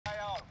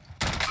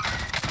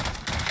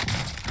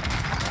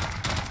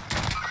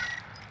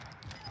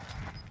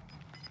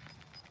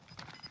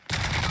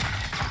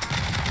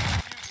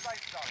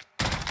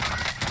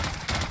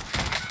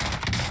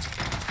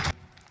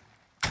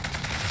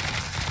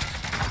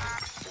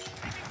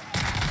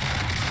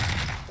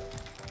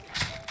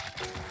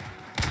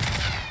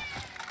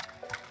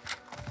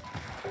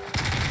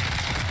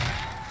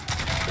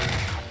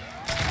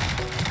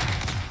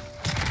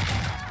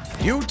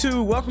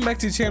YouTube, welcome back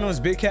to the channel.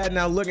 It's Bigcat.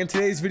 Now look, in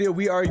today's video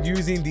we are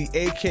using the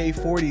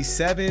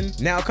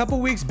AK47. Now a couple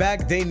weeks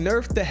back they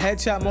nerfed the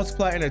headshot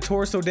multiplier and the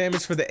torso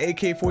damage for the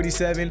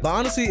AK47, but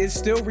honestly it's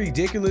still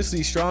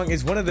ridiculously strong.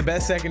 It's one of the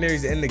best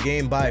secondaries in the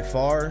game by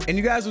far, and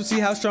you guys will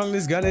see how strong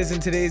this gun is in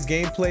today's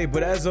gameplay.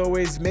 But as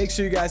always, make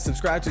sure you guys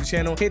subscribe to the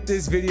channel, hit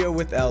this video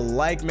with a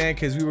like, man,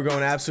 because we were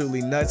going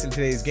absolutely nuts in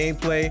today's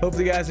gameplay.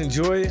 Hopefully you guys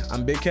enjoy.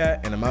 I'm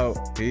Bigcat and I'm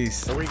out.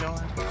 Peace. Where are we going?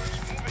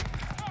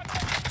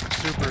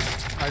 Super.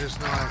 I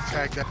just know I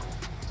tagged that.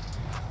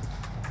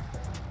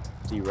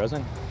 Do you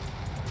resin?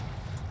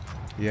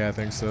 Yeah, I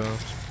think so.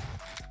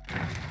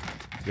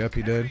 Yep,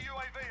 he did.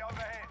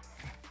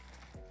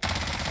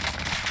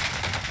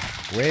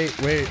 Wait,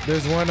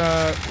 there's one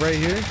right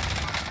here.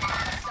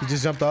 He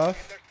just jumped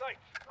off.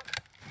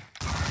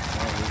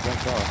 Oh, he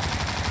jumped off.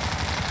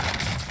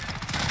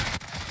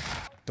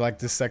 Like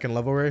this second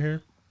level right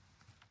here.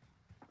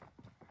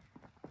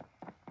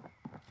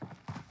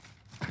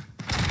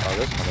 Oh,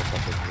 this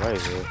motherfucker's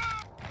right here.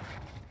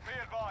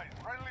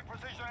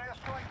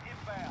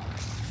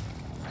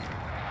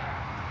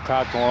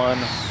 Cracked one.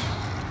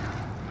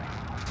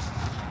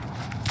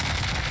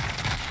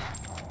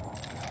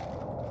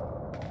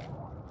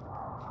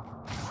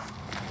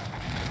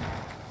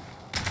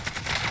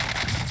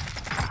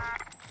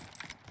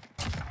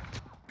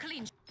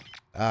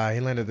 He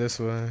landed this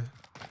way.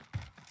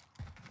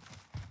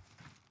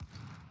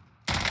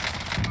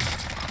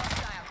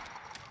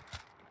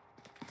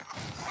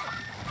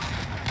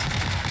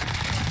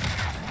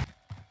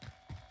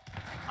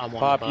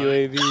 Pop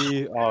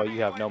UAV. Oh,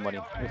 you have no money.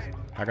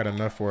 I got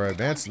enough for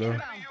advance though.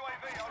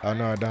 Oh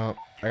no, I don't.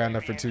 I got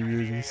enough for 2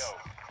 UAVs.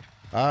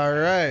 All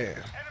right.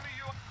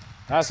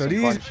 That's so some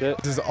these fun shit.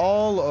 This is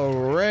all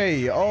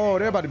array. Oh,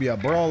 they're about to be a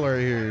brawler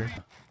here.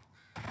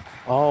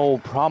 Oh,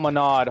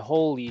 promenade.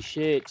 Holy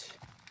shit.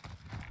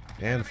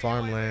 And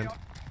farmland.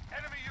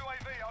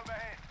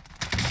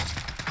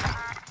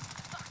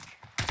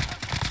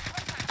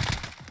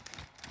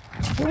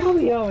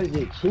 Julio is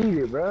a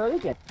cheater, bro.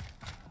 Look at.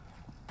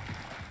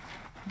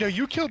 Yo,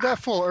 you killed that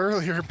fool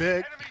earlier,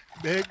 Big.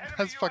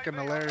 That's fucking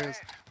hilarious.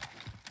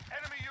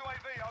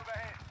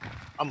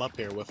 I'm up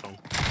here with him.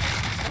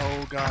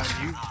 Oh god,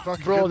 you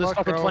fucking bro, good this luck,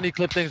 fucking bro. 20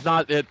 clip thing's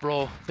not it,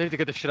 bro. They need to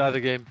get the shit out of the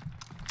game.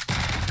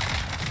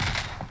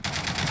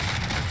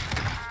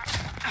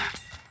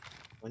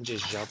 One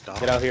just jumped off.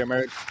 Get out here,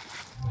 Merc.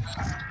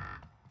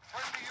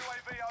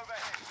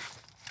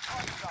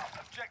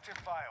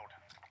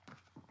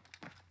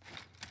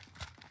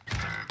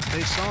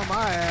 They saw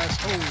my ass.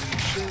 Holy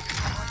shit.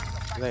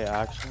 They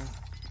action.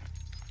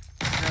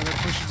 Yeah, they're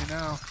pushing me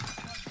now.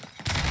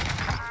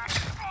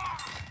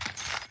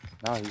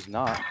 No, he's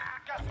not.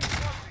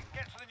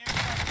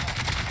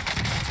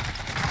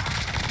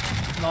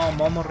 No,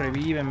 Momo,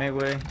 revíveme,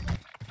 güey.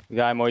 You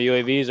got more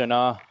UAVs or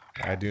nah?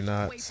 I do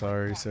not.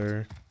 Sorry,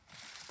 sir.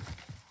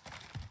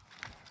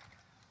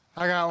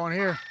 I got one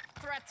here.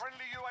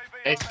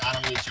 They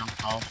finally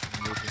jumped off.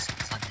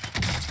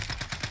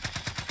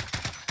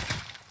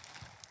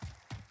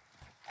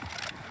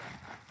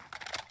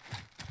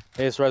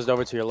 Hey, it's rezzed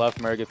over to your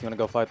left, Merc, if you want to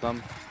go fight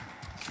them.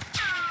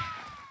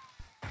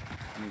 I'm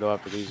gonna go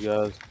after these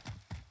guys.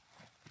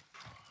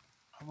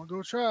 I'm gonna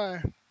go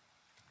try.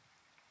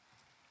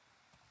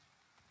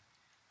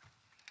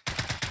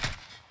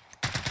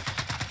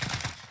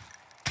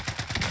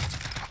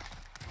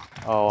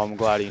 Oh, I'm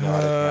glad you know how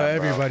to camp,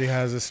 bro. Everybody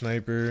has a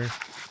sniper.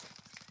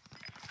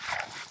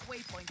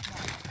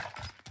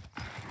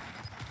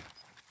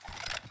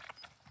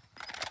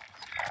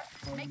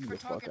 Oh, get the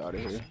fuck out of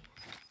here.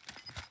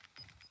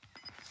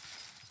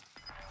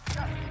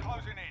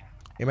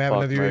 You might have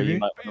Fuck, another Merc, you UAV.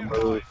 might wanna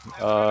move.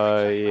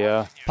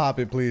 Yeah. Pop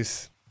it,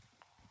 please.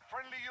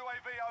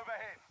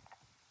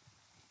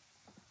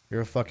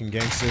 You're a fucking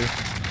gangster.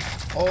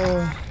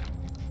 Oh.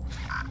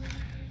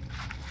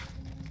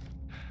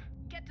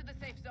 Get to the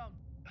safe zone.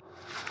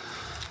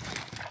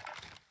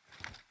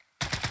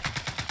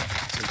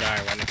 It's a guy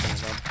running from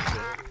him.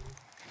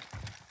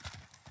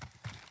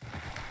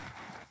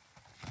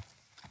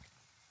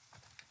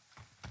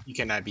 You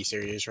cannot be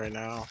serious right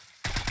now.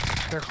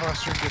 They're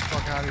clustering. Get the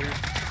fuck out of here.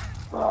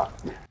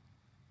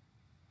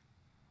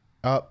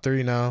 Up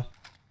 3 now.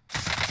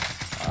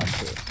 Ah,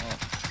 shit. Oh.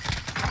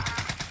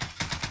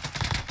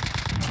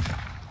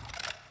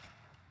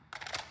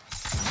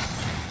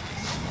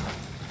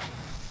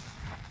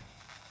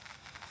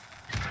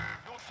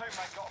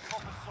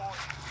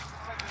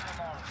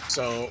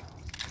 So,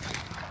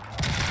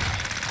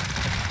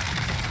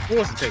 who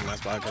wants to take my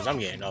spot? Because I'm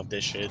getting off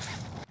this shit.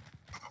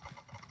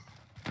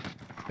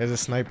 There's a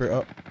sniper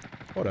up.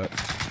 Hold up.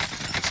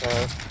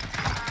 So,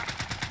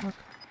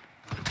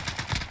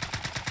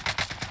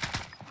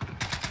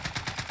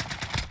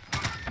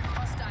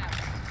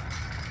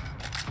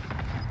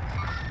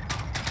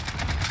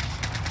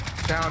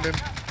 Downed him.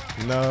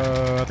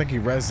 No, I think he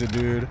rezzed it,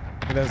 dude.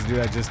 I think that's the dude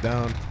I just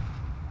downed.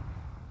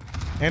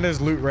 And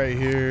there's loot right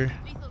here.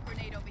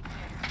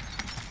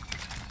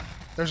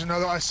 There's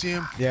another. I see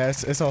him. Yeah,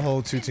 it's a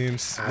whole 2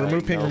 teams.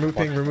 Remove ping, remove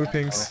ping, remove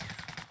pings.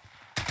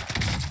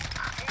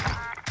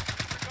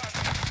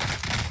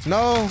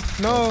 No,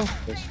 no,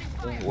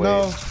 Wait.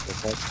 No.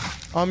 Okay.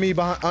 on me,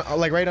 behind,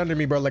 like right under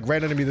me, bro. Like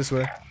right under me this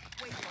way.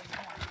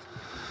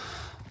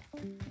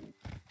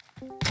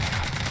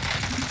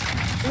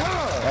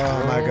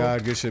 Oh my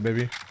god, good shit,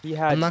 baby. He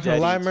had I'm not gonna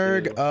lie, Jetty,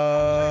 Merg. too.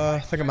 I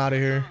think I'm out of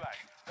here.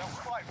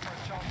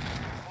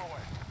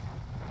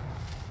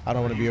 I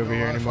don't want to be over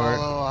here anymore.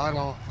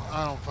 Follow.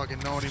 I don't fucking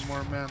know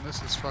anymore, man.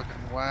 This is fucking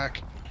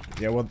whack.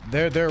 Yeah, well,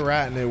 they're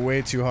ratting it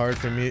way too hard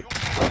for me.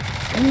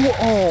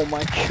 Oh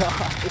my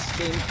god, this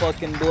game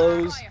fucking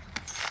blows.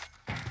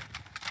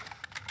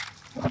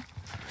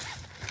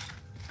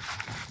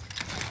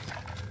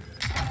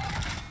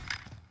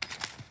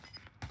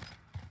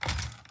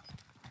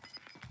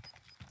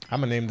 I'm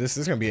gonna name this.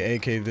 This is gonna be an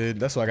AK vid.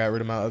 That's why I got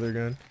rid of my other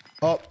gun.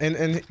 Oh, and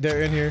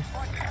they're in here.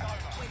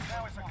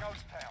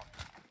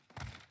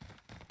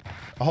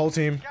 A whole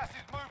team.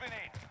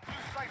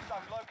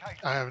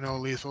 I have no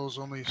lethals,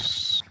 only.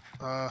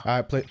 All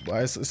right, play.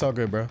 Well, it's all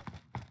good, bro.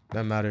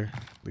 Doesn't matter.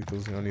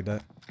 Lethals, you don't need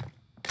that.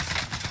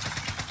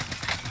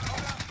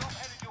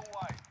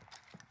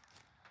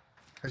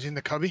 Is he in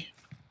the cubby?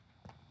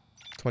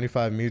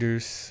 25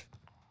 meters.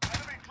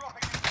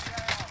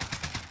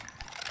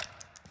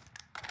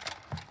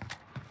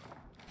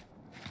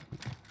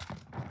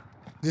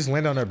 Just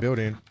land on our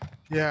building.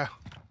 Yeah.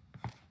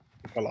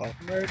 Hello. What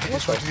What the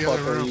fuck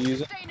are you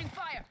using? Sustaining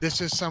fire. This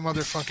is some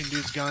other fucking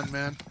dude's gun,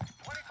 man.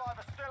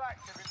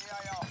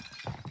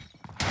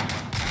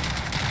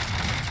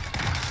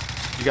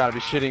 You gotta be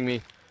shitting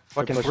me.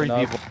 Fucking They're 3 pushing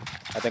up. people.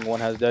 I think one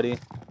has Daddy.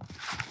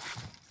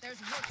 There's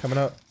work. Coming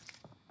up.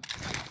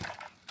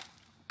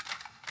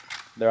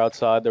 They're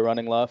outside. They're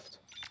running left.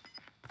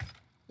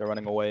 They're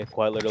running away,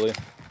 quite literally.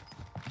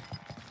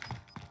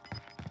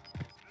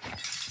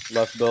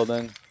 Left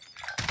building.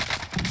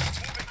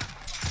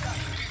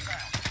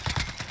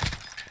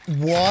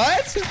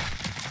 What?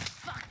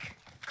 Fuck.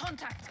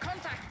 Contact.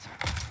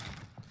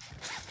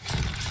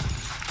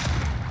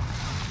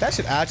 That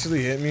should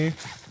actually hit me.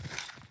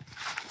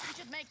 We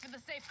should make for the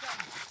safe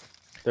zone.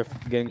 They're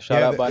getting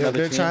shot out by another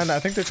they're team. trying. I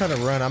think they're trying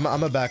to run. I'm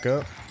gonna back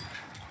up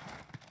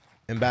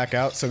and back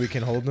out so we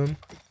can hold them.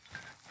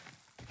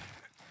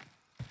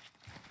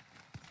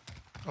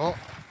 Oh,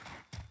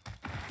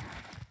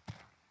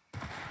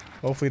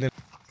 Hopefully they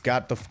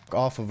got the fuck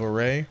off of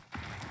array. You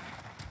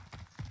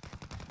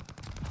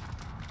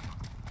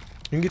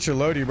can get your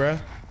loadie, bruh.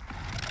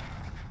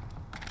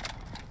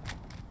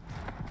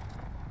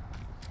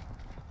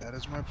 that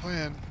is my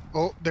plan.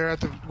 Oh, they're at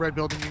the red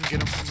building. You can get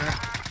them from there.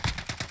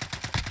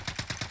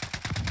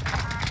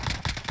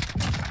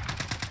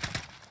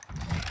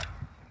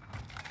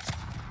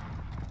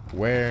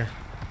 Where?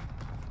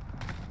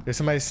 There's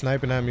somebody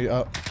sniping at me.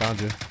 Oh,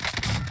 found you.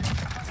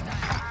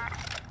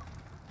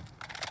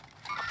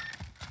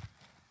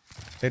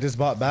 They just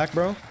bought back,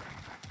 bro.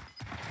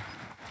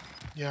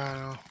 Yeah, I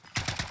know.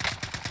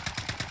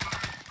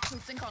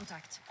 Troops in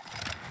contact.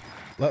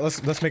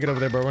 Let's make it over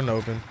there, bro. We're in the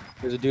open.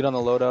 There's a dude on the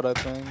loadout, I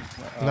think.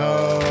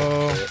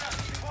 No.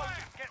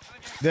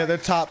 They're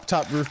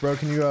top roof, bro.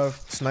 Can you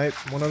snipe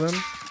one of them?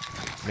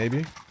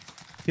 Maybe.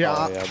 Yeah.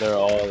 Oh, yeah, they're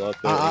all up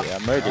there. Yeah,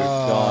 Merger's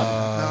gone.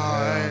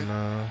 I-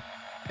 No.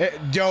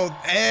 Yo,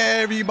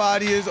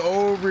 everybody is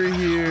over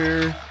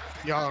here.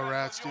 Y'all are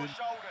rats, dude.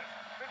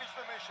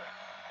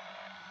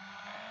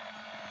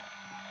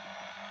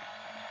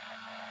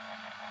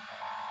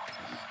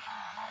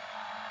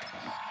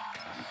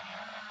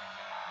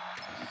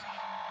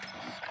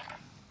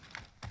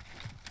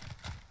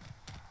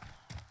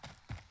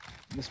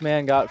 This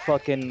man got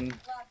fucking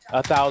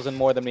 1,000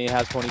 more than me. He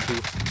has 22.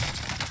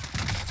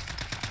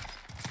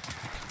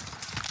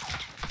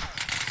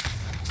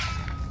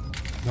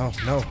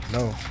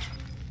 No.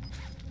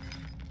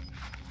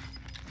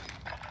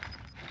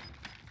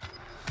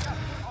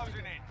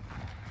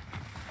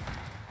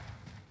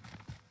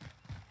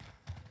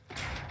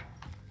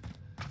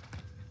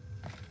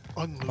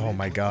 Unlooted. Oh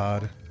my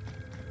god.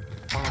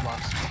 Armor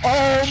box.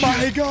 Oh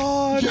my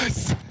god.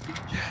 Yes.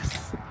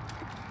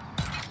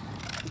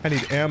 I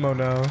need ammo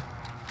now.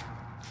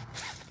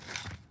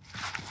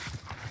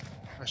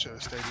 I should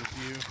have stayed with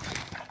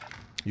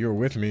you. You were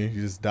with me.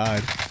 You just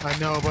died. I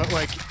know, but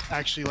like,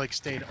 actually, like,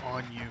 stayed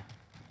on you.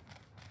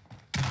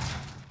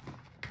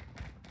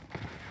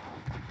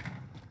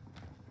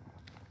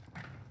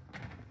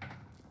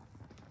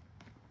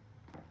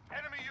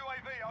 Enemy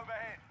UAV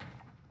overhead.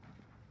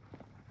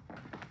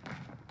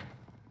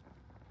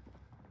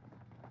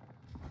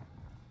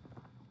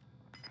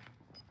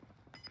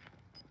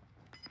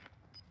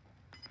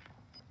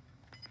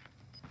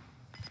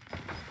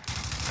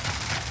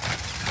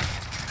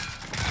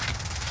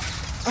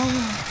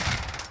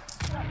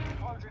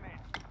 Closing in.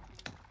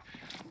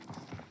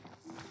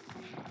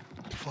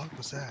 What the fuck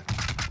was that?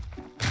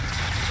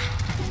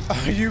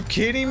 Are you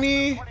kidding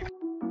me?